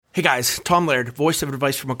Hey guys, Tom Laird, voice of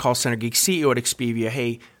advice from a call center geek, CEO at Expedia.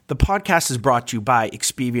 Hey, the podcast is brought to you by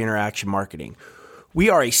Expedia Interaction Marketing. We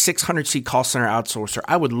are a 600-seat call center outsourcer.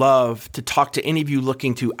 I would love to talk to any of you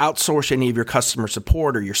looking to outsource any of your customer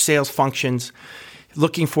support or your sales functions,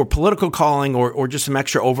 looking for political calling or just some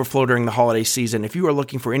extra overflow during the holiday season. If you are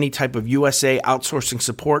looking for any type of USA outsourcing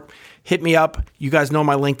support, hit me up. You guys know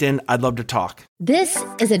my LinkedIn. I'd love to talk. This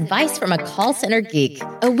is Advice from a Call Center Geek,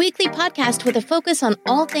 a weekly podcast with a focus on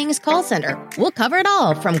all things call center. We'll cover it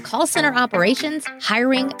all from call center operations,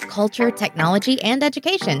 hiring, culture, technology, and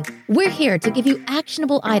education. We're here to give you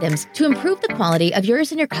actionable items to improve the quality of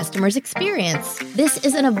yours and your customers' experience. This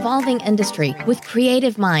is an evolving industry with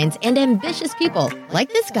creative minds and ambitious people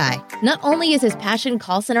like this guy. Not only is his passion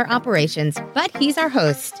call center operations, but he's our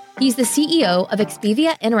host. He's the CEO of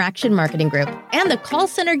Expedia Interaction Marketing Group and the call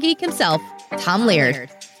center geek himself, Tom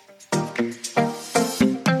Laird.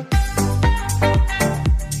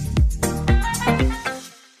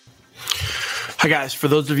 Hi guys, for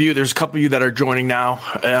those of you, there's a couple of you that are joining now.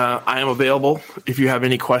 I am available if you have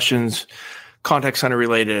any questions, contact center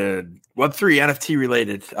related, Web3, NFT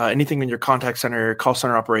related, anything in your contact center, call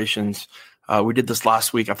center operations. We did this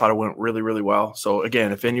last week. I thought it went really, really well. So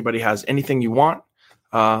again, if anybody has anything you want,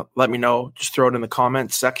 let me know. Just throw it in the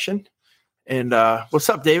comments section. And what's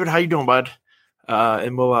up, David? How you doing, bud?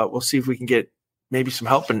 And we'll see if we can get maybe some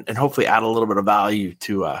help and hopefully add a little bit of value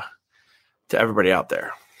to everybody out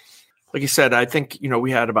there. Like you said, I think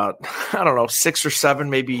we had about 6 or 7,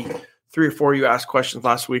 maybe 3 or 4 you asked questions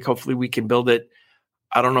last week. Hopefully we can build it.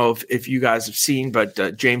 I don't know if you guys have seen,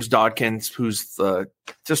 but James Dodkins, who's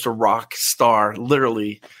just a rock star,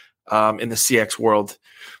 literally in the CX world.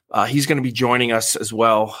 He's going to be joining us as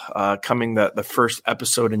well, coming the first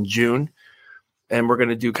episode in June. And we're going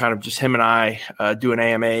to do kind of just him and I do an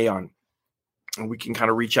AMA on, and we can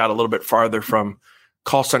kind of reach out a little bit farther from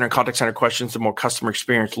call center and contact center questions to more customer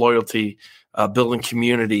experience, loyalty, building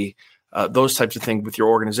community, those types of things with your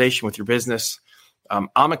organization, with your business.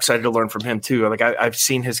 I'm excited to learn from him too. Like I've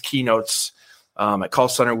seen his keynotes at Call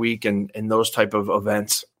Center Week and those type of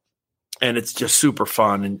events, and it's just super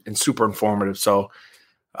fun and super informative. So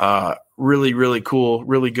really, really cool,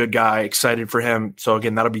 really good guy. Excited for him. So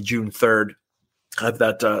again, that'll be June 3rd. I have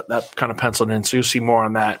that kind of penciled in. So you'll see more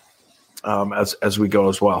on that as we go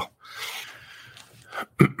as well.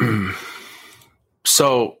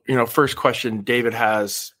 So, first question David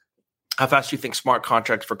has, how fast do you think smart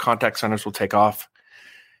contracts for contact centers will take off?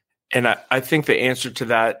 And I think the answer to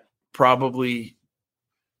that probably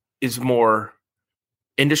is more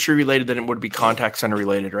industry related than it would be contact center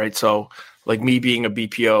related, right? So like me being a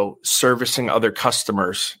BPO servicing other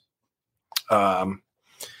customers,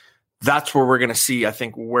 that's where we're going to see, I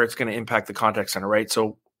think, where it's going to impact the contact center, right?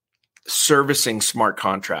 So servicing smart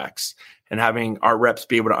contracts and having our reps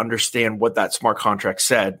be able to understand what that smart contract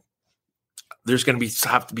said, there's going to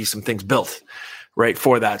have to be some things built, right,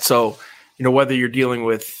 for that. So, whether you're dealing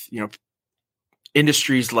with,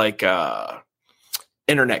 industries like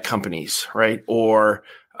internet companies, right? Or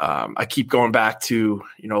I keep going back to,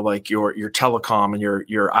 like your telecom and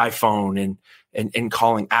your iPhone and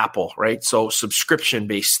calling Apple, right? So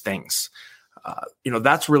subscription-based things,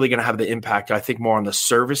 that's really going to have the impact, I think, more on the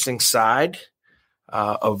servicing side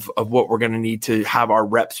of what we're going to need to have our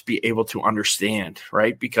reps be able to understand,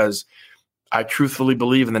 right? Because I truthfully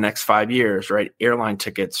believe in the next 5 years, right? Airline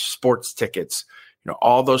tickets, sports tickets,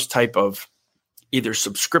 all those type of either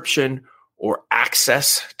subscription or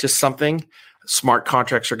access to something, smart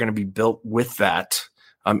contracts are going to be built with that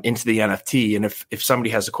into the NFT. And if somebody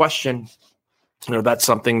has a question, that's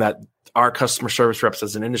something that our customer service reps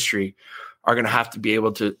as an industry are going to have to be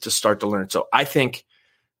able to start to learn. So I think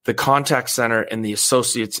the contact center and the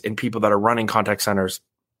associates and people that are running contact centers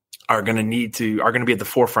are going to be at the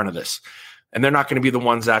forefront of this. And they're not going to be the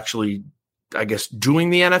ones actually, I guess, doing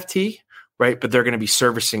the NFT, right? But they're going to be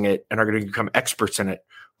servicing it and are going to become experts in it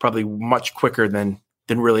probably much quicker than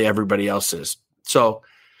really everybody else is. So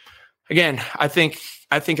again, I think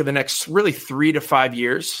in the next really 3 to 5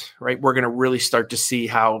 years, right, we're going to really start to see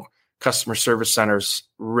how customer service centers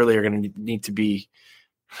really are going to need to be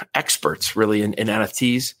experts really in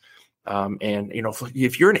NFTs. And,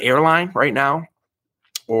 if you're an airline right now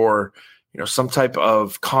or, some type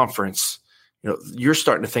of conference, you're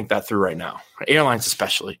starting to think that through right now, airlines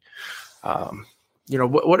especially.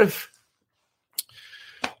 What if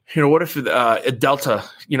Delta,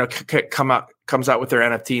 comes out with their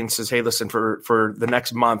NFT and says, hey, listen, for the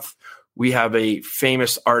next month, we have a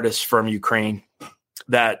famous artist from Ukraine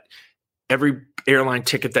that every airline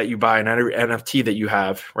ticket that you buy and every NFT that you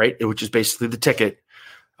have, right, which is basically the ticket,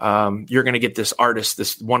 you're going to get this artist,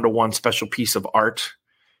 this one-to-one special piece of art.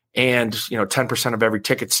 And 10% of every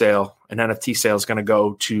ticket sale, an NFT sale, is going to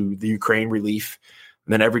go to the Ukraine relief.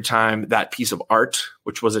 And then every time that piece of art,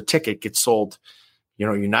 which was a ticket, gets sold,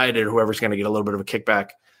 United or whoever's going to get a little bit of a kickback,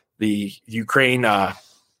 the Ukraine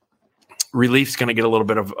relief is going to get a little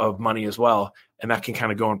bit of money as well. And that can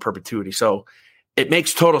kind of go in perpetuity. So it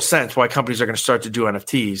makes total sense why companies are going to start to do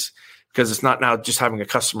NFTs, because it's not now just having a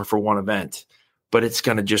customer for one event, but it's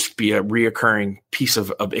going to just be a reoccurring piece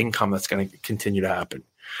of income that's going to continue to happen.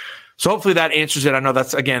 So hopefully that answers it. I know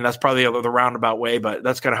that's probably the roundabout way, but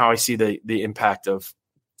that's kind of how I see the impact of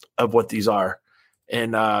what these are.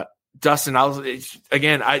 And Dustin,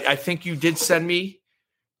 I think you did send me,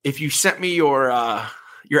 if you sent me your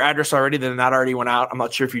address already, then that already went out. I'm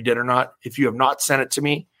not sure if you did or not. If you have not sent it to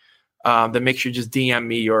me, then make sure you just DM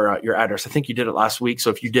me your address. I think you did it last week. So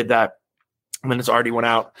if you did that, then it's already went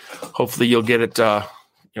out. Hopefully you'll get it,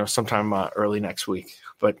 sometime early next week.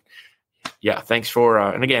 But yeah, thanks for,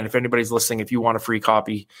 and again, if anybody's listening, if you want a free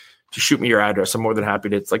copy, just shoot me your address. I'm more than happy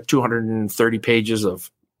to. It's like 230 pages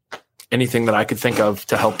of anything that I could think of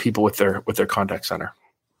to help people with their contact center.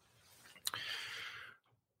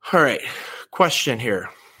 All right. Question here.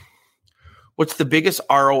 What's the biggest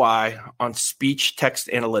ROI on speech text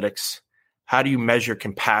analytics? How do you measure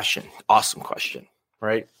compassion? Awesome question,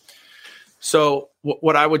 right? So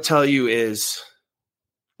what I would tell you is,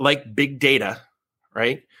 like big data,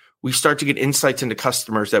 right? We start to get insights into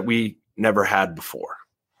customers that we never had before,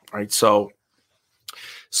 right? So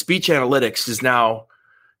speech analytics is now,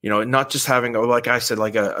 not just having, like I said,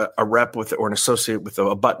 like a rep with or an associate with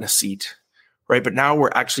a button a seat, right? But now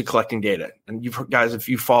we're actually collecting data. And if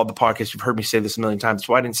you followed the podcast, you've heard me say this a million times. That's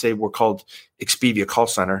why I didn't say we're called Expedia Call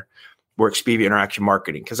Center. We're Expedia Interaction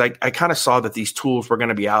Marketing, because I kind of saw that these tools were going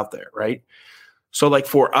to be out there, right? So like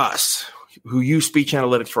for us who use speech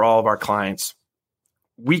analytics for all of our clients,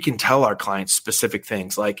 we can tell our clients specific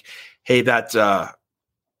things like, hey, that the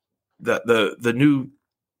new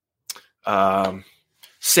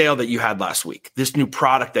sale that you had last week, this new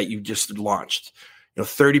product that you just launched,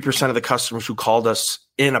 30% of the customers who called us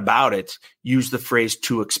in about it use the phrase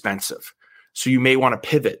too expensive. So you may want to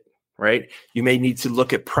pivot, right? You may need to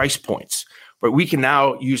look at price points, but we can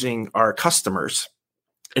now, using our customers,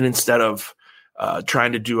 and instead of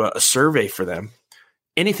trying to do a survey for them,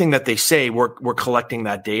 anything that they say, we're collecting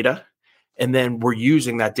that data, and then we're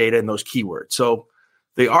using that data in those keywords. So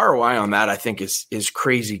the ROI on that, I think, is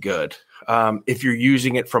crazy good. If you're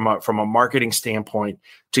using it from a marketing standpoint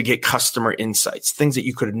to get customer insights, things that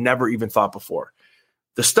you could have never even thought before.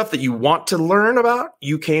 The stuff that you want to learn about,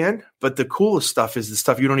 you can, but the coolest stuff is the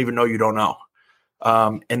stuff you don't even know you don't know.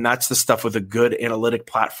 And that's the stuff with a good analytic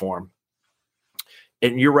platform.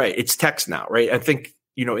 And you're right, it's text now, right? I think,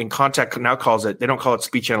 in Contact now calls it, they don't call it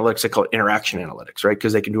speech analytics, they call it interaction analytics, right?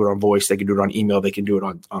 Because they can do it on voice, they can do it on email, they can do it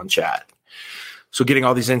on chat. So getting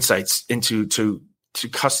all these insights into to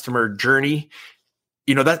customer journey,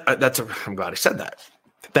 I'm glad I said that.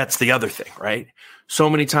 That's the other thing, right? So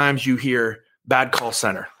many times you hear bad call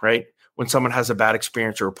center, right? When someone has a bad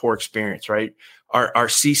experience or a poor experience, right? Our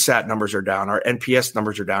CSAT numbers are down, our NPS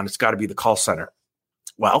numbers are down. It's got to be the call center.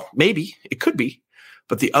 Well, maybe it could be.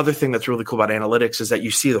 But the other thing that's really cool about analytics is that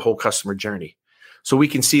you see the whole customer journey. So we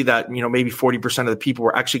can see that, maybe 40% of the people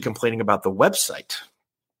were actually complaining about the website,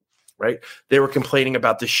 right? They were complaining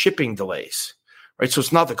about the shipping delays, right? So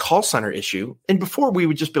it's not the call center issue. And before we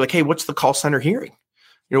would just be like, hey, what's the call center hearing?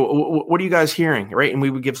 What are you guys hearing, right? And we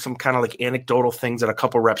would give some kind of like anecdotal things that a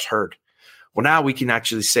couple reps heard. Well, now we can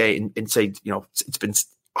actually say and say, it's been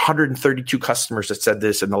 132 customers that said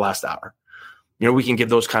this in the last hour. We can give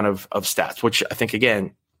those kind of stats, which I think,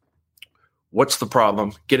 again, what's the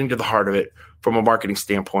problem? Getting to the heart of it from a marketing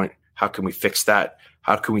standpoint. How can we fix that?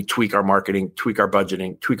 How can we tweak our marketing, tweak our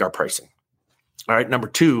budgeting, tweak our pricing? All right. Number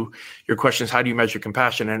two, your question is, how do you measure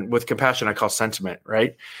compassion? And with compassion, I call sentiment,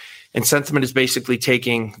 right? And sentiment is basically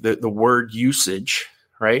taking the word usage,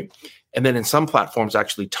 right? And then in some platforms,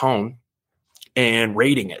 actually tone and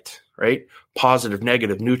rating it, right? Positive,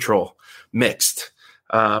 negative, neutral, mixed.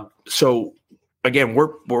 So again,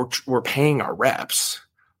 we're paying our reps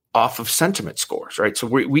off of sentiment scores, right? So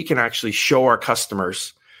we can actually show our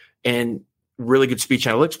customers, and really good speech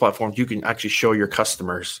analytics platforms, you can actually show your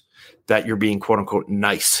customers that you're being quote unquote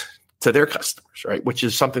nice to their customers, right? Which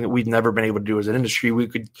is something that we've never been able to do as an industry. We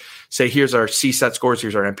could say, here's our CSAT scores,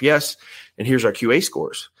 here's our NPS, and here's our QA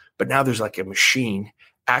scores. But now there's like a machine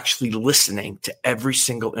actually listening to every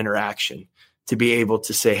single interaction to be able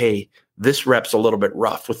to say, hey, this rep's a little bit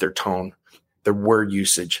rough with their tone, their word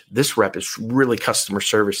usage. This rep is really customer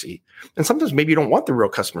servicey. And sometimes maybe you don't want the real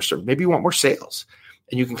customer service. Maybe you want more sales.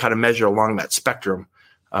 And you can kind of measure along that spectrum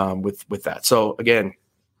with that. So again,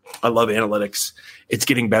 I love analytics. It's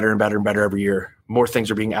getting better and better and better every year. More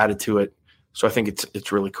things are being added to it. So I think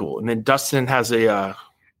it's really cool. And then Dustin has a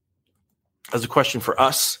question for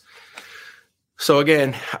us. So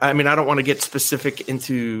again, I mean, I don't want to get specific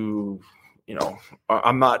into,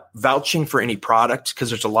 I'm not vouching for any product because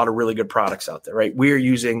there's a lot of really good products out there, right? We are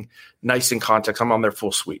using Nice in Context. I'm on their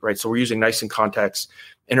full suite, right? So we're using Nice in Context,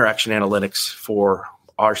 Interaction Analytics for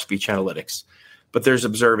our speech analytics. But there's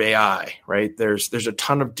Observe AI, right? There's a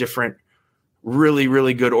ton of different really,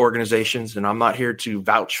 really good organizations, and I'm not here to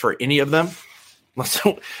vouch for any of them.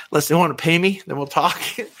 Unless they want to pay me, then we'll talk.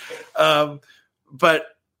 But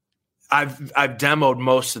I've demoed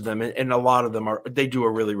most of them, and a lot of them they do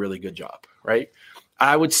a really, really good job, right?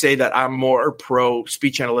 I would say that I'm more pro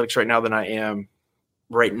speech analytics right now than I am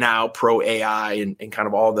right now pro AI and kind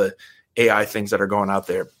of all the AI things that are going out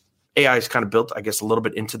there. AI is kind of built, I guess, a little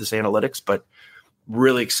bit into this analytics, but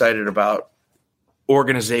really excited about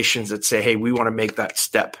organizations that say, hey, we want to make that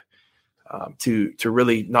step to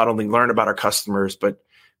really not only learn about our customers, but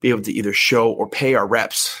be able to either show or pay our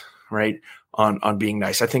reps, right, on being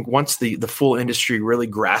nice. I think once the full industry really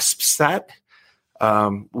grasps that,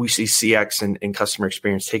 we see CX and customer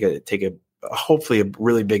experience take a hopefully a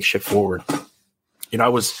really big shift forward.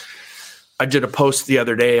 I did a post the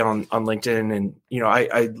other day on LinkedIn, and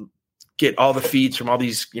I get all the feeds from all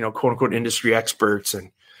these quote unquote industry experts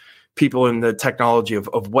and people in the technology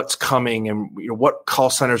of what's coming and what call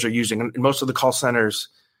centers are using, and most of the call centers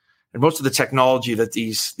and most of the technology that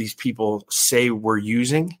these people say we're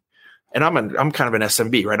using. And I'm kind of an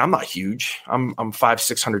SMB, right? I'm not huge. I'm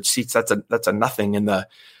 500-600 seats. That's a nothing in the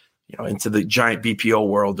into the giant BPO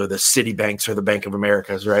world or the Citibanks or the Bank of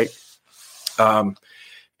Americas, right?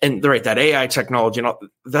 And right, that AI technology,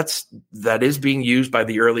 that is being used by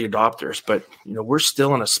the early adopters, but we're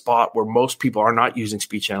still in a spot where most people are not using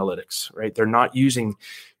speech analytics, right? They're not using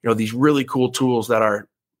these really cool tools that are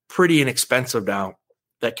pretty inexpensive now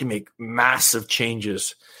that can make massive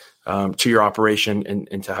changes to your operation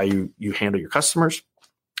and to how you handle your customers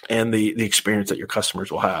and the experience that your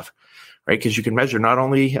customers will have, right? Because you can measure not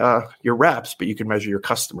only your reps, but you can measure your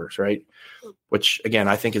customers, right? Which again,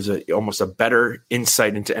 I think is almost a better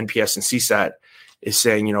insight into NPS and CSAT is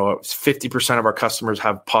saying, 50% of our customers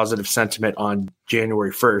have positive sentiment on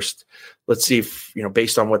January 1st. Let's see if,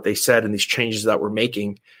 based on what they said and these changes that we're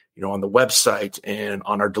making, on the website and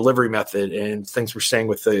on our delivery method and things we're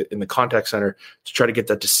saying in the contact center to try to get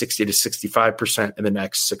that to 60 to 65% in the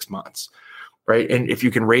next 6 months, right? And if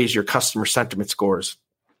you can raise your customer sentiment scores,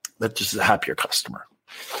 that's just a happier customer.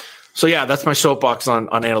 So yeah, that's my soapbox on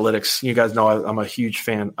analytics. You guys know I'm a huge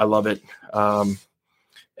fan. I love it. And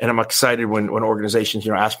I'm excited when organizations,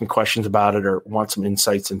 ask me questions about it or want some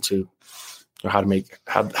insights into how to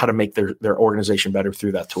make their organization better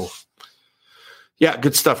through that tool. Yeah,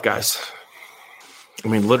 good stuff, guys. I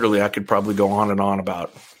mean, literally, I could probably go on and on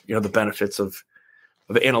about the benefits of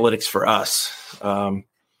analytics for us.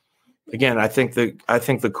 Again, I think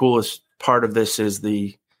the coolest part of this is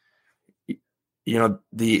the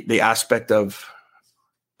aspect of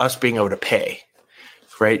us being able to pay,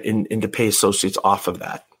 right, and to pay associates off of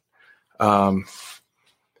that. And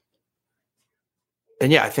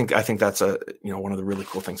yeah, I think that's one of the really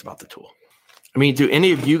cool things about the tool. I mean, do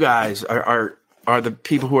any of you guys are the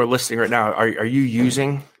people who are listening right now, are you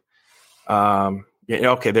using,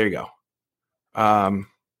 okay, there you go.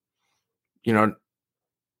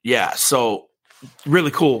 Yeah. So really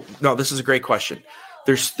cool. No, this is a great question.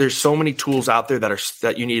 There's so many tools out there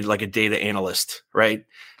that you need, like a data analyst, right?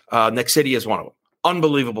 Nexity is one of them.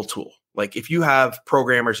 Unbelievable tool. Like if you have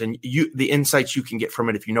programmers and the insights you can get from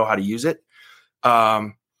it, if you know how to use it.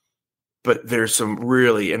 But there's some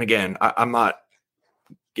really, and again, I'm not,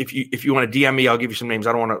 if you want to DM me, I'll give you some names.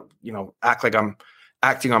 I don't want to, act like I'm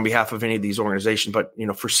acting on behalf of any of these organizations, but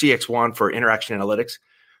for CX1, for interaction analytics,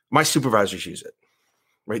 my supervisors use it,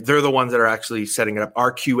 right? They're the ones that are actually setting it up.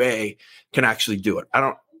 Our QA can actually do it.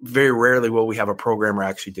 Very rarely will we have a programmer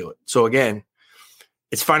actually do it. So again,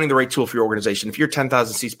 it's finding the right tool for your organization. If you're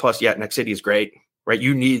 10,000 seats plus, yeah, Nexity is great, right?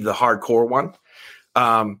 You need the hardcore one.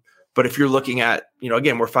 But if you're looking at,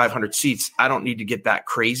 again, we're 500 seats, I don't need to get that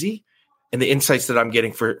crazy. And the insights that I'm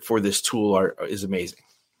getting for this tool is amazing.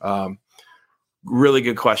 Really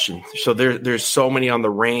good question. So there's so many on the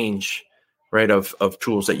range, right, of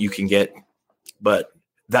tools that you can get. But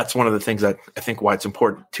that's one of the things that I think why it's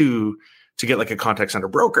important to get like a contact center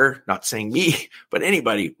broker, not saying me, but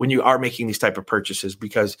anybody, when you are making these type of purchases,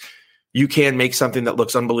 because you can make something that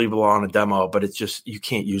looks unbelievable on a demo, but it's just, you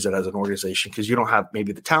can't use it as an organization because you don't have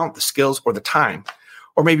maybe the talent, the skills, or the time,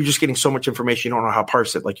 or maybe just getting so much information, you don't know how to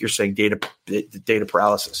parse it. Like you're saying, data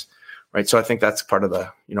paralysis, right? So I think that's part of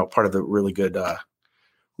the really good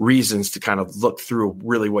reasons to kind of look through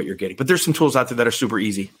really what you're getting. But there's some tools out there that are super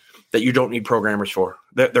easy that you don't need programmers for.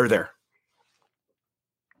 They're there.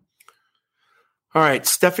 All right.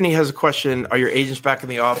 Stephanie has a question. Are your agents back in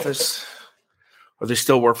the office or they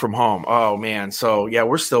still work from home? Oh man. So yeah,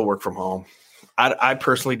 we're still work from home. I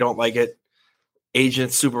personally don't like it.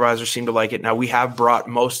 Agents, supervisors seem to like it. Now we have brought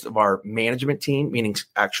most of our management team, meaning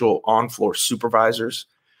actual on-floor supervisors.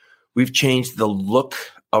 We've changed the look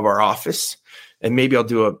of our office, and maybe I'll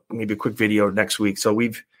do a quick video next week. So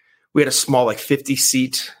we had a small, like 50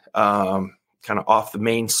 seat, kind of off the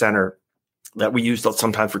main center that we used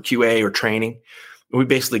sometimes for QA or training. And we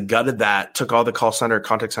basically gutted that, took all the call center,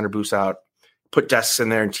 contact center booths out, put desks in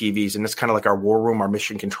there and TVs. And it's kind of like our war room, our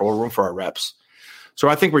mission control room for our reps. So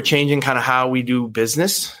I think we're changing kind of how we do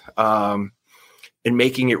business and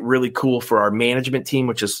making it really cool for our management team,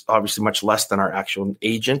 which is obviously much less than our actual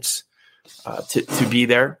agents to be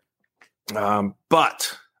there.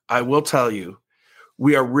 But I will tell you,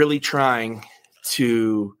 we are really trying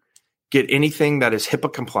to get anything that is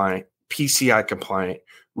HIPAA compliant, PCI compliant,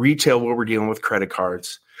 retail where we're dealing with credit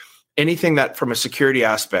cards, anything that from a security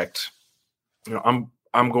aspect, I'm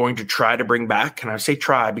going to try to bring back. And I say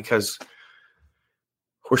try because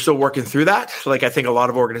we're still working through that. Like I think a lot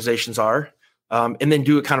of organizations are, and then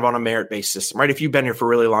do it kind of on a merit-based system, right? If you've been here for a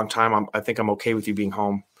really long time, I think I'm okay with you being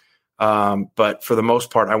home. But for the most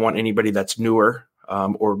part, I want anybody that's newer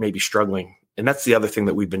or maybe struggling. And that's the other thing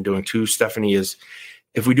that we've been doing too, Stephanie, is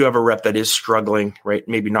if we do have a rep that is struggling, right,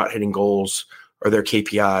 maybe not hitting goals or their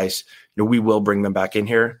KPIs, we will bring them back in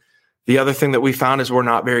here. The other thing that we found is we're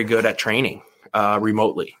not very good at training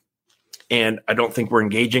remotely. And I don't think we're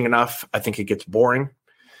engaging enough. I think it gets boring.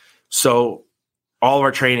 So all of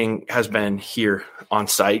our training has been here on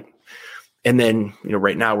site. And then,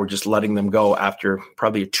 right now we're just letting them go after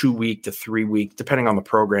probably a 2-week to 3-week, depending on the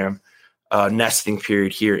program, nesting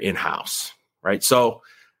period here in-house, right? So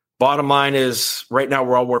bottom line is right now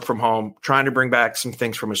we're all work from home, trying to bring back some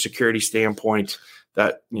things from a security standpoint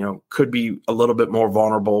that, could be a little bit more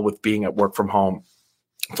vulnerable with being at work from home.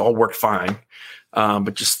 It's all worked fine.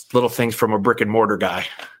 But just little things from a brick and mortar guy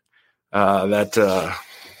that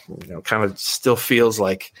kind of still feels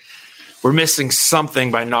like we're missing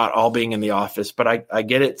something by not all being in the office. But I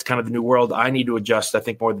get it. It's kind of the new world. I need to adjust, I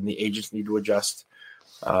think, more than the agents need to adjust.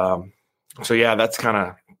 So yeah, that's kind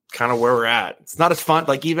of where we're at. It's not as fun.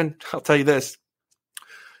 Like even, I'll tell you this,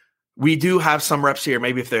 we do have some reps here,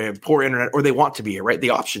 maybe if they have poor internet or they want to be here, right?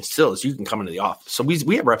 The option still is you can come into the office. So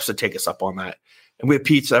we have reps that take us up on that. And we have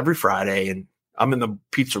pizza every Friday, and I'm in the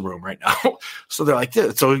pizza room right now. So they're like,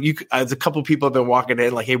 this. So there's a couple of people have been walking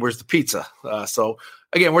in like, hey, where's the pizza? So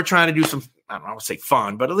again, we're trying to do some, I don't know, I would say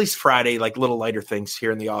fun, but at least Friday, like little lighter things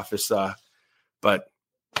here in the office. But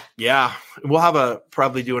yeah, we'll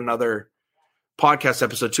probably do another podcast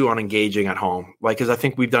episode too on engaging at home. Like, cause I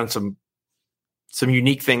think we've done some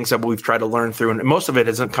unique things that we've tried to learn through. And most of it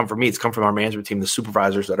hasn't come from me. It's come from our management team, the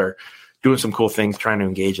supervisors that are doing some cool things, trying to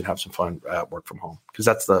engage and have some fun at work from home. Cause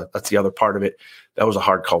that's the other part of it. That was a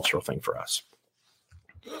hard cultural thing for us.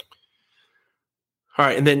 All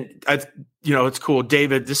right. And then it's cool.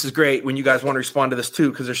 David, this is great when you guys want to respond to this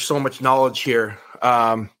too, because there's so much knowledge here.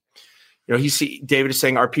 David is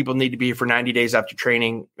saying our people need to be here for 90 days after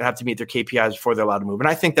training, have to meet their KPIs before they're allowed to move. And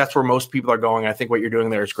I think that's where most people are going. I think what you're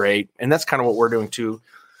doing there is great. And that's kind of what we're doing too.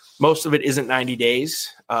 Most of it isn't 90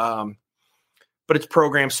 days, but it's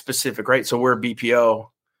program specific, right? So we're a BPO.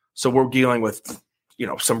 So we're dealing with,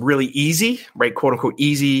 some really easy, right? Quote unquote,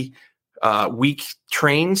 easy week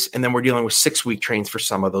trains. And then we're dealing with 6-week trains for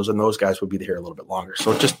some of those. And those guys would be here a little bit longer.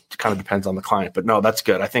 So it just kind of depends on the client, but no, that's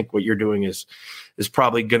good. I think what you're doing is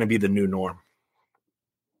probably going to be the new norm.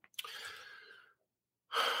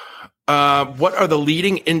 What are the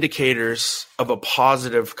leading indicators of a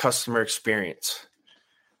positive customer experience?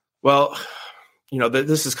 Well,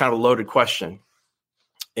 this is kind of a loaded question.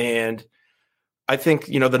 And I think,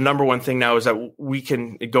 the number one thing now is that we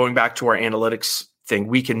can, going back to our analytics thing,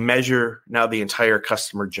 we can measure now the entire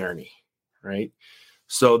customer journey, right?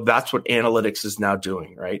 So that's what analytics is now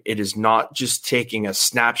doing, right? It is not just taking a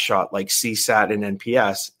snapshot like CSAT and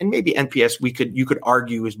NPS, and maybe NPS you could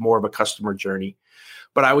argue is more of a customer journey,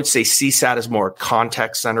 but I would say CSAT is more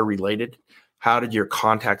contact center related. How did your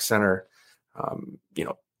contact center,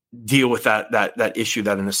 deal with that issue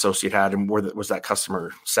that an associate had, and was that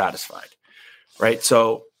customer satisfied, right?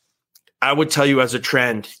 So I would tell you as a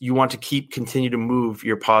trend, you want to continue to move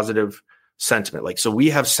your positive sentiment. Like, so we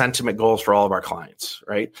have sentiment goals for all of our clients,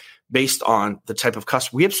 right? Based on the type of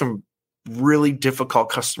customer. We have some really difficult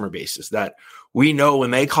customer bases that we know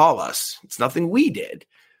when they call us, it's nothing we did,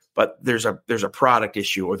 but there's a product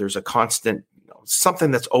issue, or there's a constant,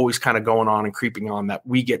 something that's always kind of going on and creeping on, that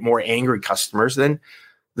we get more angry customers than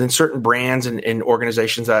certain brands and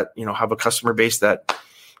organizations that, have a customer base that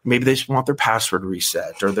maybe they just want their password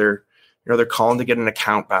reset, or they're calling to get an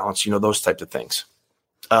account balance, those types of things.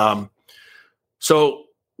 So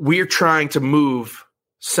we're trying to move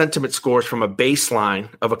sentiment scores from a baseline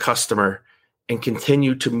of a customer and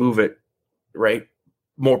continue to move it right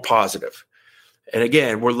more positive. And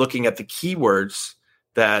again, we're looking at the keywords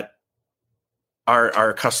that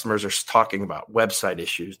our customers are talking about: website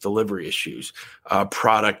issues, delivery issues,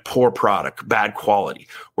 poor product, bad quality.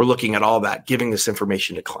 We're looking at all that, giving this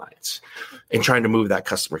information to clients and trying to move that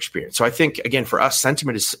customer experience. So I think, again, for us,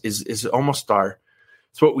 sentiment is almost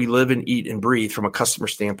it's what we live and eat and breathe from a customer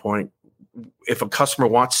standpoint. If a customer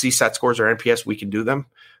wants CSAT scores or NPS, we can do them.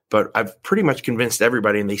 But I've pretty much convinced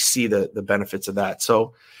everybody, and they see the benefits of that.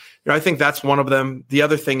 So, I think that's one of them. The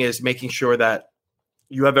other thing is making sure that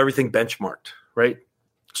you have everything benchmarked, right?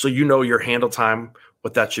 So your handle time,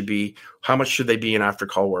 what that should be, how much should they be in after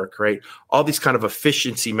call work, right? All these kind of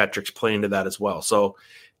efficiency metrics play into that as well. So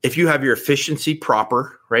if you have your efficiency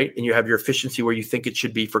proper, right, and you have your efficiency where you think it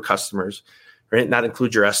should be for customers, right, and that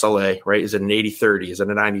includes your SLA, right? Is it an 80-30? Is it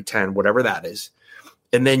a 90-10? Whatever that is.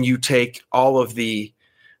 And then you take all of the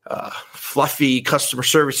fluffy customer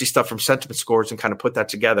servicey stuff from sentiment scores and kind of put that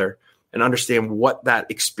together and understand what that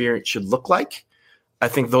experience should look like. I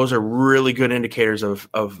think those are really good indicators of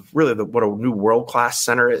really what a new world-class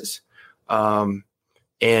center is, and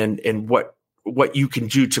what you can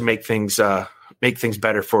do to make things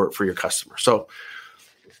better for your customer. So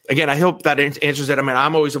again, I hope that answers it. I mean,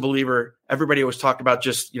 I'm always a believer. Everybody always talk about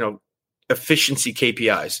just, efficiency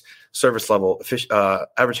KPIs, service level,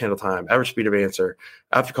 average handle time, average speed of answer,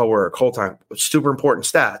 after call work, hold time, super important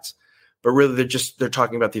stats. But really, they're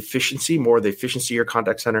talking about the efficiency of your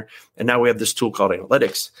contact center. And now we have this tool called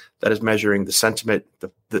Analytics that is measuring the sentiment,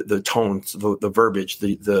 the tones, the verbiage,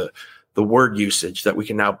 the word usage that we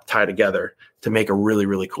can now tie together to make a really,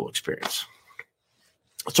 really cool experience.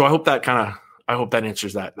 So I hope that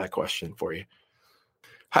answers that question for you.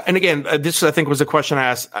 And again, this I think was a question I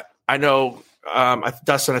asked. I know,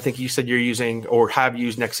 Dustin, I think you said you're using or have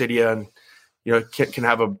used Nexidia, and can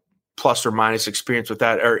have a plus or minus experience with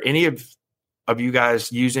that. Are any of you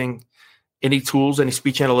guys using any tools, any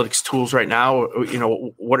speech analytics tools right now?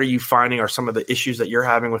 What are you finding are some of the issues that you're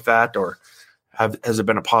having with that, or has it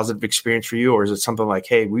been a positive experience for you, or is it something like,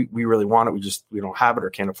 hey, we really want it, we don't have it or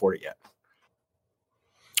can't afford it yet?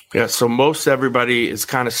 Yeah, so most everybody is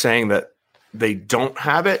kind of saying that they don't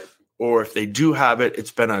have it, or if they do have it,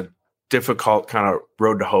 it's been a difficult kind of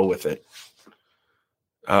road to hoe with it.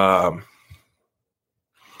 It's kind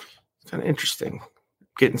of interesting.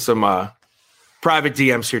 Getting some private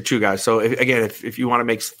DMs here too, guys. So if you want to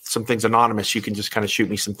make some things anonymous, you can just kind of shoot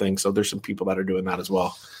me some things. So there's some people that are doing that as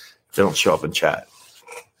well. If they don't show up in chat.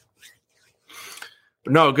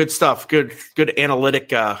 But no, good stuff. Good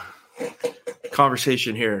analytic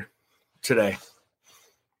conversation here today.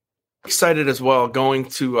 Excited as well, going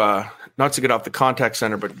to not to get off the contact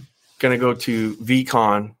center, but going to go to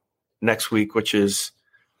VCon next week, which is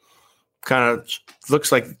kind of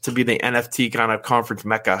looks like to be the NFT kind of conference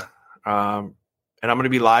mecca. And I'm going to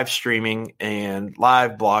be live streaming and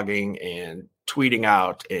live blogging and tweeting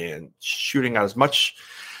out and shooting out as much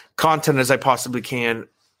content as I possibly can,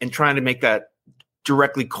 and trying to make that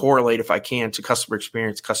directly correlate, if I can, to customer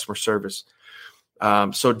experience, customer service.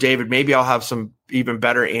 So David, maybe I'll have some even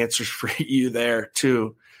better answers for you there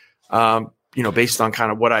too. Based on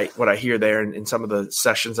kind of what I hear there and in some of the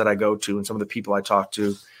sessions that I go to and some of the people I talk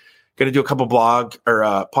to. Going to do a couple blog or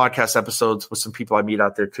podcast episodes with some people I meet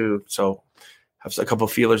out there too. So have a couple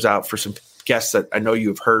of feelers out for some guests that I know you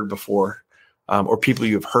have heard before, or people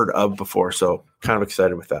you have heard of before. So kind of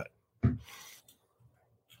excited with that.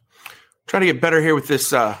 Trying to get better here with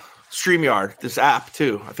this StreamYard, this app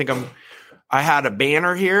too. I had a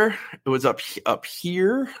banner here. It was up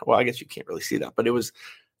here. Well, I guess you can't really see that, but it was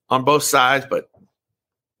on both sides. But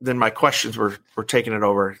then my questions were taking it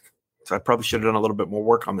over. So I probably should have done a little bit more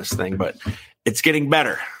work on this thing, but it's getting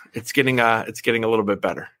better. It's getting a little bit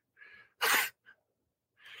better.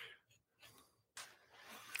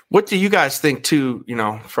 What do you guys think too,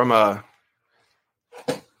 from a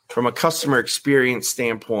customer experience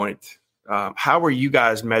standpoint, how are you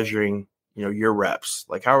guys measuring, your reps?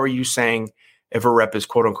 Like, how are you saying if a rep is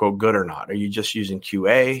quote unquote good or not? Are you just using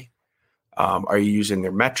QA? Are you using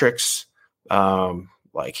their metrics,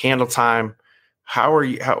 like handle time?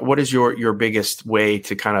 What is your biggest way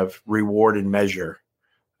to kind of reward and measure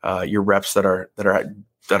your reps that are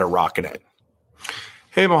rocking it?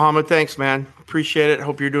 Hey, Mohammed. Thanks, man. Appreciate it.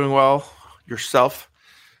 Hope you're doing well yourself.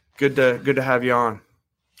 Good to have you on.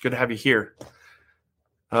 Good to have you here.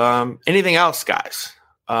 Anything else, guys?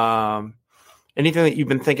 Anything that you've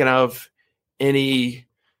been thinking of? Any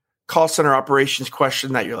call center operations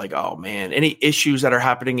question that you're like, oh man, any issues that are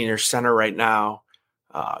happening in your center right now?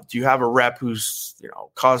 Do you have a rep who's,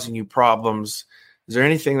 causing you problems? Is there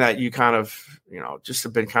anything that you kind of, just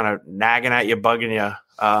have been kind of nagging at you, bugging you?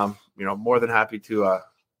 More than happy to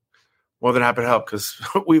help, because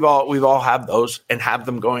we've all had those and have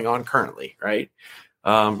them going on currently, right?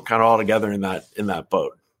 Kind of all together in that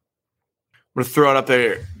boat. I'm going to throw it up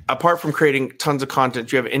there. Apart from creating tons of content,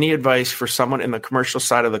 do you have any advice for someone in the commercial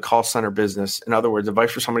side of the call center business? In other words,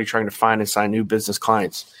 advice for somebody trying to find and sign new business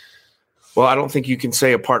clients? Well, I don't think you can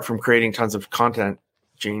say apart from creating tons of content,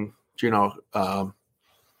 Gene, and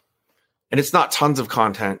it's not tons of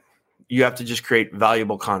content. You have to just create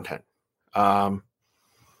valuable content.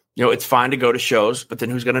 It's fine to go to shows, but then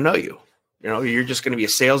who's going to know you? You're just going to be a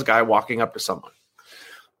sales guy walking up to someone.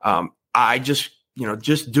 I just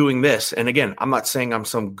doing this. And again, I'm not saying I'm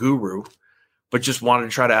some guru, but just wanted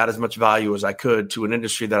to try to add as much value as I could to an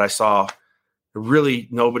industry that I saw really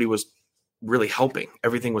nobody was really helping.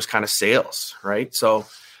 Everything was kind of sales, right? So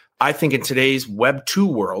I think in today's Web 2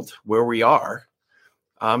 world where we are,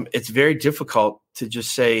 it's very difficult to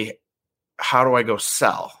just say, how do I go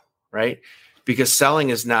sell, right? Because selling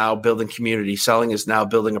is now building community. Selling is now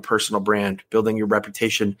building a personal brand, building your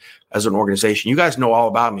reputation as an organization. You guys know all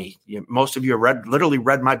about me. Most of you have literally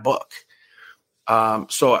read my book.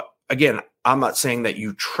 So again, I'm not saying that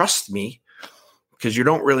you trust me because you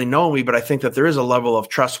don't really know me, but I think that there is a level of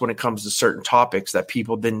trust when it comes to certain topics that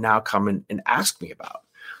people then now come and ask me about.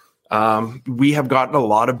 We have gotten a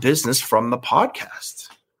lot of business from the podcast,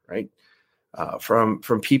 right?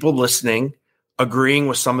 From people listening, agreeing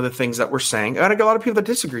with some of the things that we're saying. And I got a lot of people that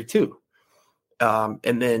disagree too.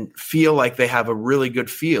 And then feel like they have a really good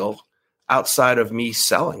feel outside of me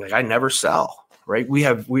selling. Like I never sell, right? We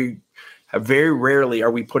have very rarely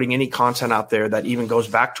are we putting any content out there that even goes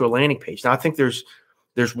back to a landing page. Now I think there's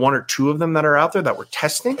one or two of them that are out there that we're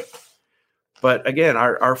testing. But again,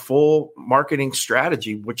 our full marketing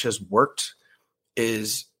strategy, which has worked,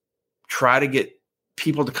 is try to get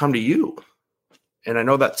people to come to you. And I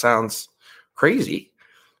know that sounds crazy,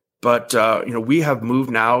 but we have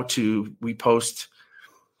moved now to, we post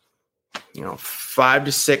 5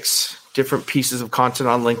 to 6 different pieces of content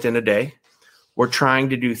on LinkedIn a day. We're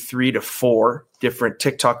trying to do 3 to 4 different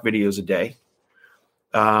TikTok videos a day.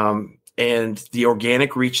 And the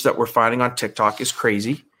organic reach that we're finding on TikTok is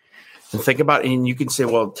crazy. And think about it, and you can say,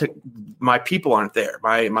 well, my people aren't there.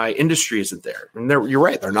 My industry isn't there. And you're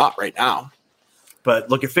right, they're not right now.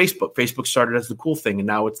 But look at Facebook. Facebook started as the cool thing, and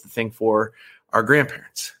now it's the thing for our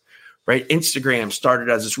grandparents, right? Instagram started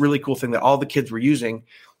as this really cool thing that all the kids were using,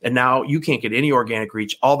 and now you can't get any organic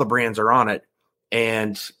reach. All the brands are on it,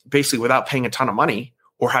 and basically without paying a ton of money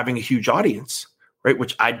or having a huge audience, right,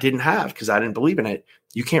 which I didn't have because I didn't believe in it,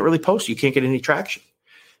 you can't really post. You can't get any traction.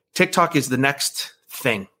 TikTok is the next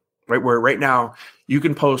thing, right, where right now you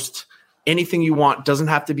can post anything you want. Doesn't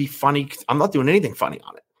have to be funny. I'm not doing anything funny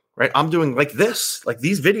on it. Right. I'm doing like this, like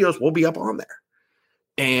these videos will be up on there,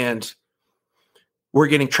 and we're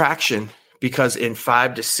getting traction because in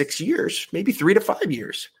 5 to 6 years, maybe 3 to 5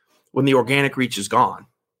 years, when the organic reach is gone,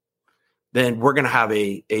 then we're going to have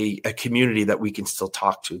a community that we can still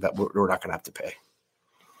talk to that we're not going to have to pay.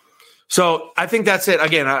 So I think that's it.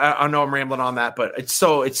 Again, I know I'm rambling on that, but it's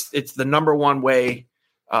the number one way.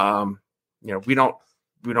 We don't,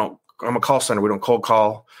 I'm a call center. We don't cold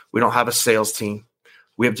call. We don't have a sales team.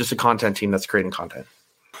 We have just a content team that's creating content.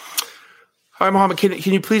 All right, Mohammed,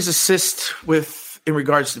 can you please assist in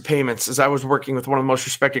regards to payments? As I was working with one of the most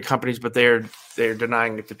respected companies, but they're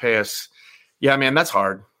denying to pay us. Yeah, man, that's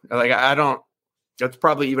hard. Like that's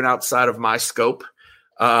probably even outside of my scope.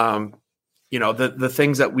 The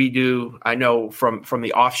things that we do, I know from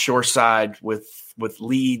the offshore side with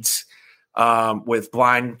leads, with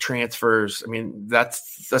blind transfers. I mean,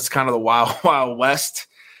 that's kind of the wild west.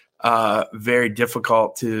 Very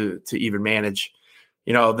difficult to even manage.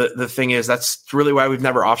 The thing is, that's really why we've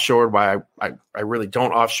never offshored, why I really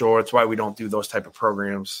don't offshore. It's why we don't do those type of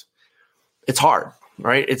programs. It's hard,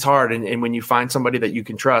 right? It's hard. And when you find somebody that you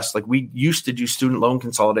can trust, like we used to do student loan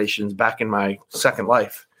consolidations back in my second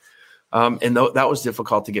life. And that was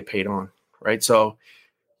difficult to get paid on, right? So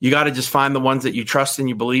you got to just find the ones that you trust and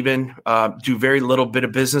you believe in, do very little bit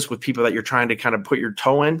of business with people that you're trying to kind of put your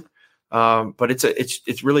toe in. But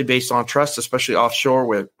it's really based on trust, especially offshore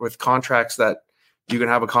with contracts that you can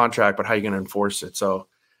have a contract, but how are you going to enforce it? So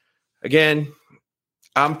again,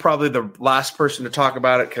 I'm probably the last person to talk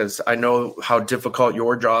about it because I know how difficult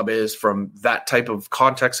your job is from that type of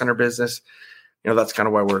contact center business. That's kind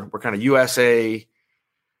of why we're kind of USA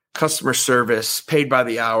customer service, paid by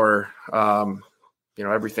the hour.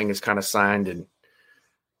 Everything is kind of signed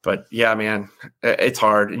but yeah, man, it's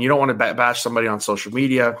hard. And you don't want to bash somebody on social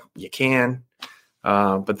media. You can,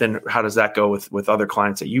 but then how does that go with other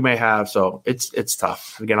clients that you may have? So it's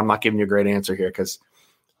tough. Again, I'm not giving you a great answer here because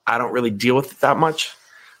I don't really deal with it that much.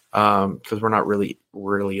 Because we're not really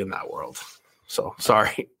in that world. So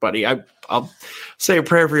sorry, buddy. I'll say a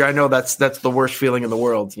prayer for you. I know that's the worst feeling in the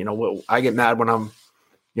world. I get mad when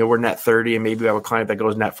we're net 30 and maybe we have a client that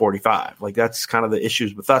goes net 45. Like that's kind of the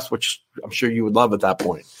issues with us, which I'm sure you would love at that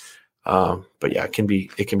point. But yeah, it can be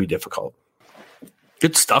difficult.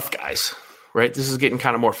 Good stuff, guys. Right. This is getting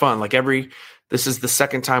kind of more fun. This is the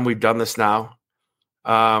second time we've done this now.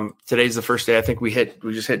 Today's the first day. I think we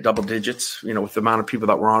just hit double digits, with the amount of people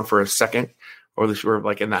that were on for a second, or at least we're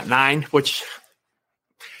like in that 9, which,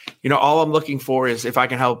 all I'm looking for is if I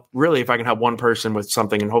can help one person with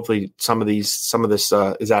something, and hopefully some of this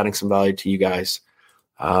is adding some value to you guys.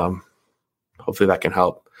 Hopefully that can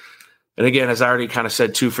help. And again, as I already kind of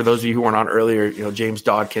said too, for those of you who weren't on earlier, James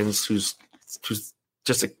Dodkins, who's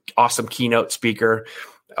just an awesome keynote speaker,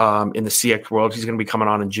 in the CX world, he's going to be coming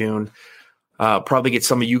on in June. Probably get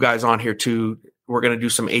some of you guys on here too. We're going to do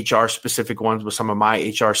some HR specific ones with some of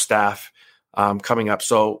my HR staff coming up.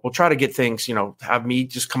 So we'll try to get things, have me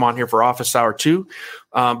just come on here for office hour too,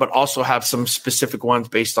 but also have some specific ones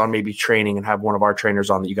based on maybe training and have one of our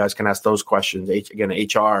trainers on that you guys can ask those questions. Again,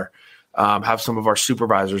 HR, have some of our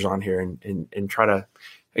supervisors on here and try to,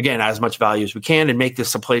 again, add as much value as we can and make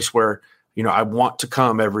this a place where, I want to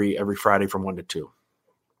come every Friday from 1 to 2.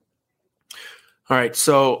 All right.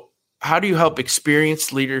 So, how do you help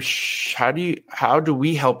experienced leaders? How do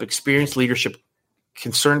we help experienced leadership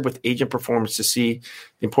concerned with agent performance to see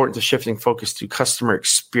the importance of shifting focus to customer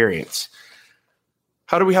experience?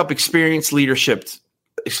 How do we help experienced leadership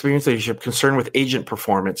concerned with agent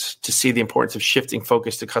performance to see the importance of shifting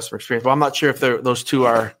focus to customer experience? Well, I'm not sure if those two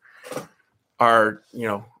are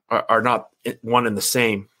not one and the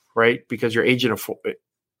same, right? Because your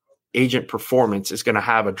agent performance is going to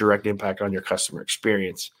have a direct impact on your customer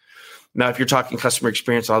experience. Now, if you're talking customer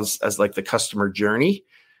experience as like the customer journey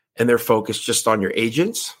and they're focused just on your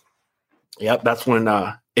agents, that's when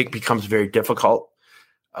it becomes very difficult.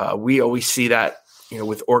 We always see that,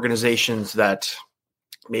 with organizations that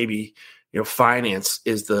maybe, finance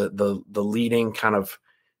is the leading kind of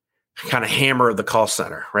hammer of the call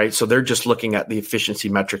center, right? So they're just looking at the efficiency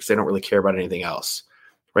metrics. They don't really care about anything else,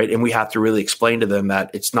 right? And we have to really explain to them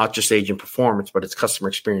that it's not just agent performance, but it's customer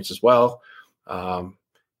experience as well.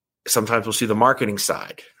 Sometimes we'll see the marketing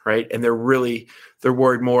side, right? And they're worried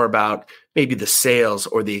more about maybe the sales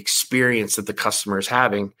or the experience that the customer is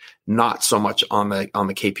having, not so much on the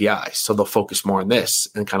KPIs. So they'll focus more on this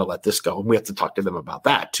and kind of let this go. And we have to talk to them about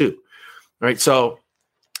that too, right? So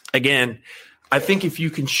again, I think if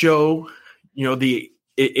you can show,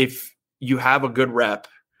 if you have a good rep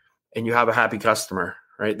and you have a happy customer,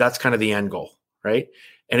 right? That's kind of the end goal, right?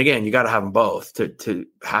 And again, you got to have them both to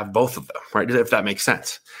have both of them, right? If that makes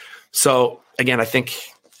sense. So again, I think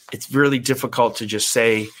it's really difficult to just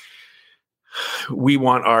say we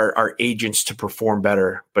want our agents to perform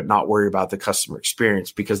better, but not worry about the customer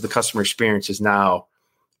experience, because the customer experience is now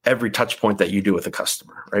every touch point that you do with a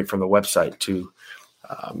customer, right? From the website to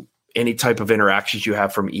any type of interactions you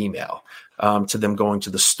have from email to them going to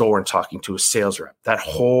the store and talking to a sales rep, that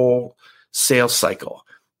whole sales cycle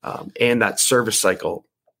and that service cycle.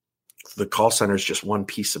 The call center is just one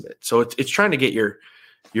piece of it. So it's trying to get your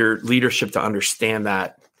leadership to understand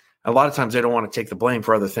that. A lot of times they don't want to take the blame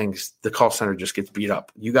for other things. The call center just gets beat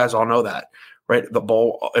up. You guys all know that, right? The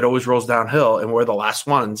ball, it always rolls downhill, and we're the last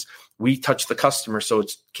ones. We touch the customer, so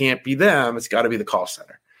it can't be them. It's got to be the call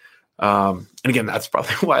center. And again, that's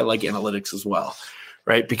probably why I like analytics as well,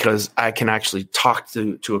 right? Because I can actually talk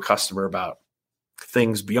to a customer about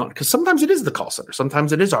things beyond, because sometimes it is the call center.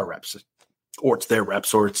 Sometimes it is our reps, or it's their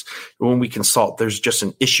reps, or it's when we consult, there's just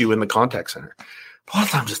an issue in the contact center. But a lot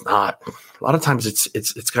of times it's not. A lot of times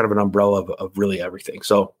it's kind of an umbrella of really everything.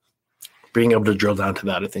 So being able to drill down to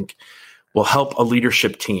that, I think, will help a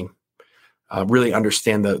leadership team really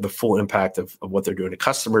understand the full impact of what they're doing to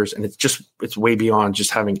customers. And it's way beyond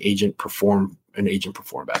just having agent perform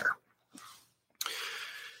better.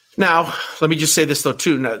 Now, let me just say this though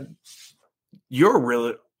too. Now,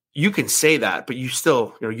 you can say that, but you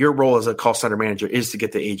still, your role as a call center manager is to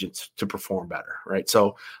get the agents to perform better, right?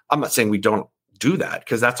 So I'm not saying we don't do that,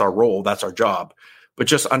 because that's our role, that's our job, but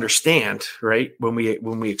just understand, right, when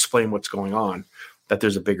we explain what's going on, that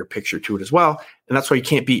there's a bigger picture to it as well. And that's why you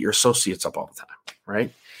can't beat your associates up all the time,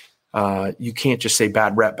 right? You can't just say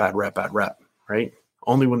bad rep, right?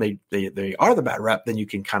 Only when they are the bad rep, then you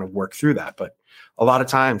can kind of work through that. But a lot of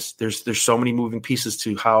times there's so many moving pieces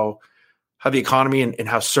to how the economy and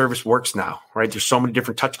how service works now, right? There's so many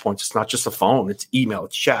different touch points. It's not just a phone, it's email,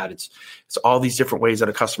 it's chat, it's all these different ways that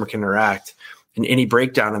a customer can interact. And any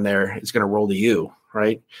breakdown in there is going to roll to you,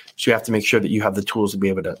 right? So you have to make sure that you have the tools to be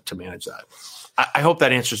able to manage that. I hope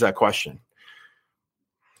that answers that question.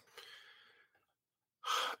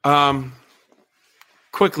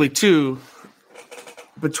 Quickly too,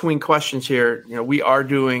 between questions here, we are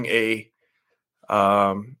doing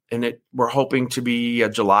we're hoping to be a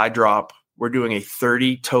July drop. We're doing a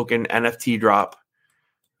 30 token NFT drop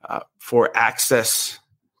for access,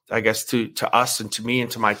 I guess, to us and to me and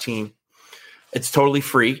to my team. It's totally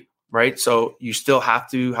free, right? So you still have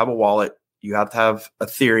to have a wallet. You have to have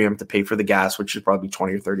Ethereum to pay for the gas, which is probably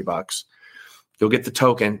 $20 or $30. You'll get the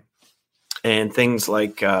token and things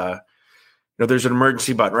like, there's an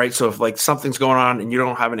emergency button, right? So if like something's going on and you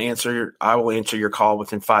don't have an answer, I will answer your call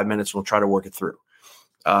within 5 minutes. We'll try to work it through.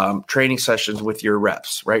 Training sessions with your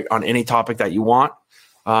reps, right? On any topic that you want,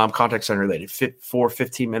 contact center related,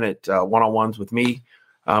 15-minute one-on-ones with me.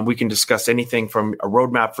 We can discuss anything from a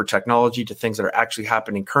roadmap for technology to things that are actually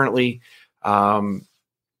happening currently.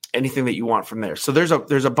 Anything that you want from there. So there's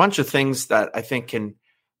a bunch of things that I think can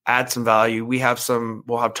add some value. We'll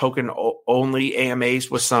have token only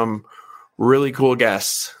AMAs with some really cool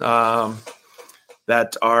guests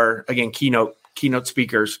that are, again, keynote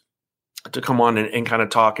speakers to come on and kind of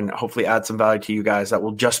talk and hopefully add some value to you guys. That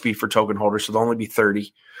will just be for token holders. So there'll only be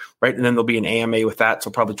 30, right? And then there'll be an AMA with that.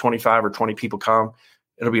 So probably 25 or 20 people come.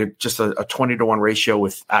 It'll be just a 20-to-1 ratio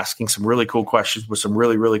with asking some really cool questions with some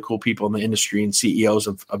really, really cool people in the industry and CEOs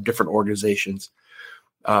of different organizations.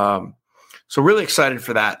 So really excited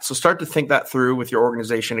for that. So start to think that through with your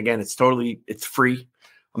organization. Again, it's free.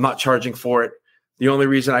 I'm not charging for it. The only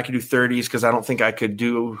reason I can do 30 is because I don't think I could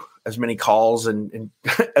do as many calls and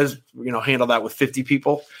as handle that with 50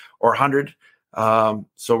 people or 100.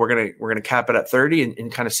 So we're gonna cap it at 30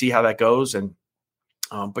 and kind of see how that goes. And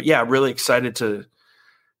but yeah, really excited to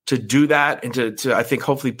do that and to I think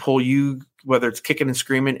hopefully pull you, whether it's kicking and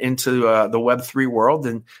screaming, into the Web3 world,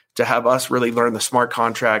 and to have us really learn the smart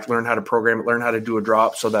contract, learn how to program it, learn how to do a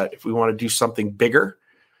drop, so that if we want to do something bigger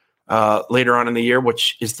later on in the year,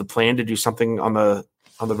 which is the plan, to do something on the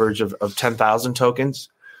verge of 10,000 tokens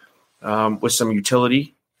with some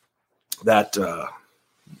utility that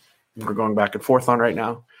we're going back and forth on right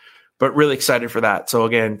now, but really excited for that. So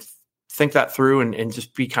again, think that through and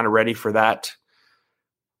just be kind of ready for that.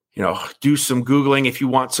 Do some Googling if you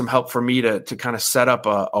want some help from me to kind of set up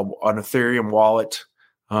an Ethereum wallet,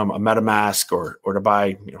 a MetaMask, or to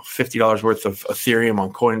buy $50 worth of Ethereum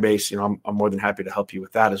on Coinbase. I'm more than happy to help you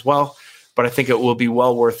with that as well. But I think it will be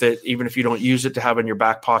well worth it, even if you don't use it, to have in your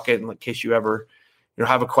back pocket in case you ever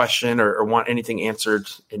have a question or want anything answered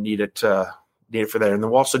and need it for that. And then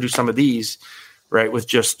we'll also do some of these, right, with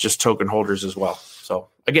just token holders as well. So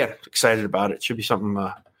again, excited about it. It should be something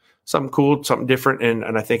cool, something different.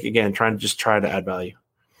 And I think, again, try to add value.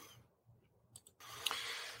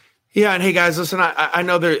 Yeah. And hey guys, listen, I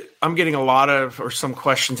know that I'm getting a lot of, or some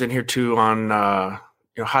questions in here too on,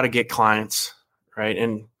 how to get clients. Right.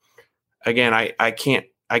 And again, I can't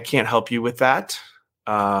help you with that.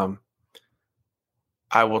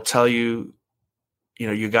 I will tell you,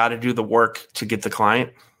 you got to do the work to get the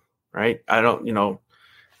client, right? I don't,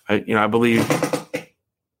 I believe,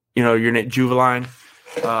 your name, Juveline.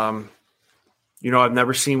 I've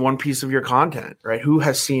never seen one piece of your content, right? Who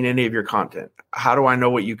has seen any of your content? How do I know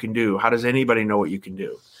what you can do? How does anybody know what you can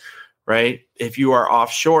do, right? If you are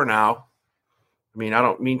offshore now, I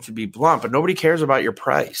don't mean to be blunt, but nobody cares about your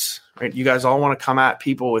price, right? You guys all want to come at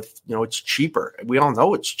people with, it's cheaper. We all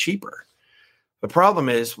know it's cheaper. The problem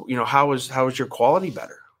is, how is your quality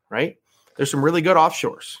better, right? There's some really good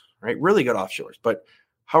offshores, right? Really good offshores, but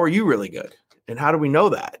how are you really good? And how do we know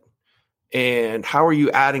that? And how are you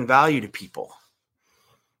adding value to people?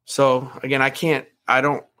 So again, I can't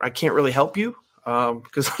really help you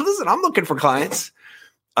because listen, I'm looking for clients.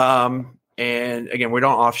 And again, we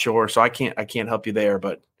don't offshore, so I can't help you there.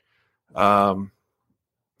 But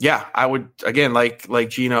yeah, I would, again, like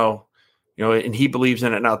Gino, and he believes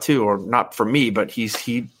in it now too, or not for me, but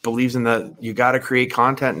he believes in that you got to create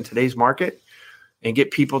content in today's market and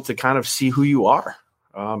get people to kind of see who you are.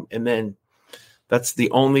 And then that's the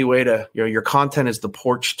only way to, your content is the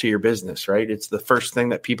porch to your business, right? It's the first thing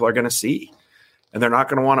that people are going to see, and they're not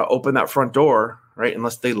going to want to open that front door, right?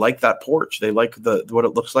 Unless they like that porch, they like what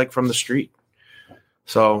it looks like from the street.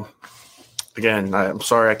 So again, I'm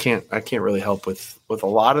sorry, I can't really help with a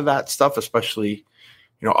lot of that stuff, especially,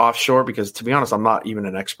 offshore, because to be honest, I'm not even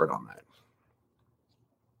an expert on that.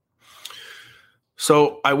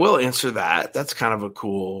 So I will answer that. That's kind of a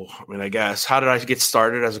cool, I guess, how did I get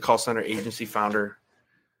started as a call center agency founder?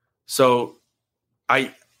 So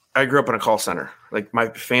I grew up in a call center. Like, my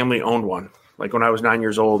family owned one. Like, when I was 9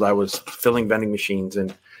 years old, I was filling vending machines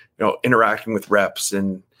and, interacting with reps,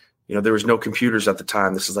 and, there was no computers at the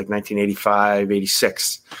time. This is like 1985,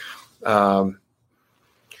 86.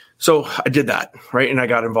 So I did that, right? And I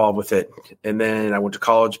got involved with it. And then I went to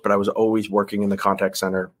college, but I was always working in the contact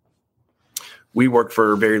center. We worked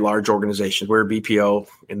for very large organizations. We're a BPO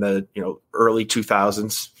in the early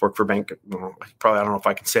 2000s. Worked for bank. Probably, I don't know if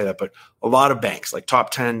I can say that, but a lot of banks, like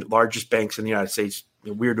top 10 largest banks in the United States,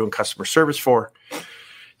 we were doing customer service for,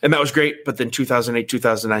 and that was great. But then 2008,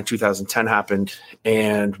 2009, 2010 happened,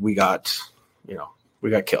 and we got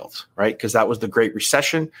killed, right? Because that was the Great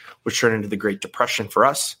Recession, which turned into the Great Depression for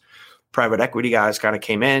us. Private equity guys kind of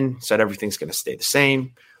came in, said everything's going to stay the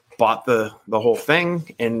same. Bought the whole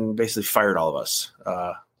thing and basically fired all of us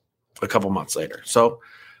a couple months later. So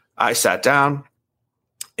I sat down,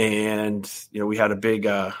 and we had a big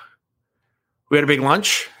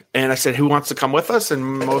lunch, and I said, "Who wants to come with us?" And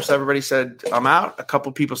most everybody said, "I'm out." A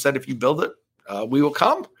couple people said, "If you build it, we will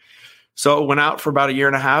come." So I went out for about a year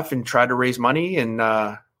and a half and tried to raise money, and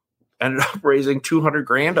ended up raising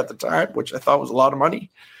 $200,000 at the time, which I thought was a lot of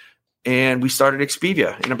money. And we started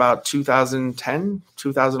Expedia in about 2010,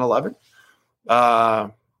 2011.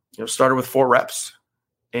 Started with 4 reps,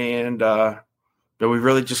 and we've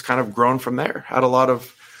really just kind of grown from there. Had a lot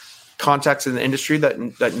of contacts in the industry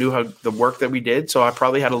that knew how the work that we did. So I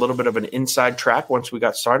probably had a little bit of an inside track once we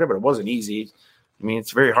got started, but it wasn't easy.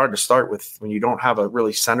 It's very hard to start with when you don't have a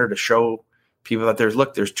really center to show people that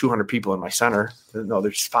there's 200 people in my center. No,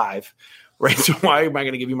 there's 5, right? So why am I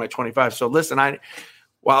going to give you my 25? So listen,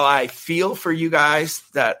 while I feel for you guys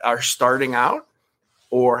that are starting out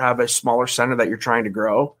or have a smaller center that you're trying to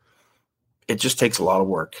grow, it just takes a lot of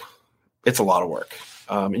work. It's a lot of work.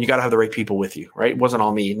 And you got to have the right people with you, right? It wasn't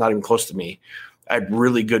all me, not even close to me. I had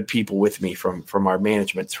really good people with me from our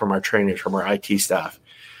management, from our trainers, from our IT staff.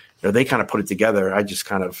 They kind of put it together. I just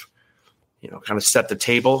kind of set the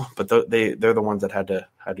table, but they're the ones that had to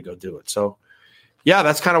go do it. So yeah,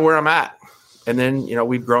 that's kind of where I'm at. And then,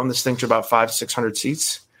 we've grown this thing to about 500-600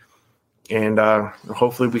 seats, and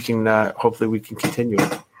hopefully we can continue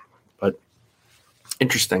it. But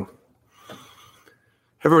interesting.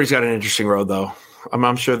 Everybody's got an interesting road, though.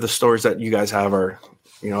 I'm sure the stories that you guys have are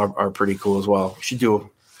pretty cool as well. We should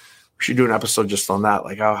do an episode just on that,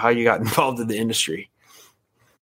 like how you got involved in the industry.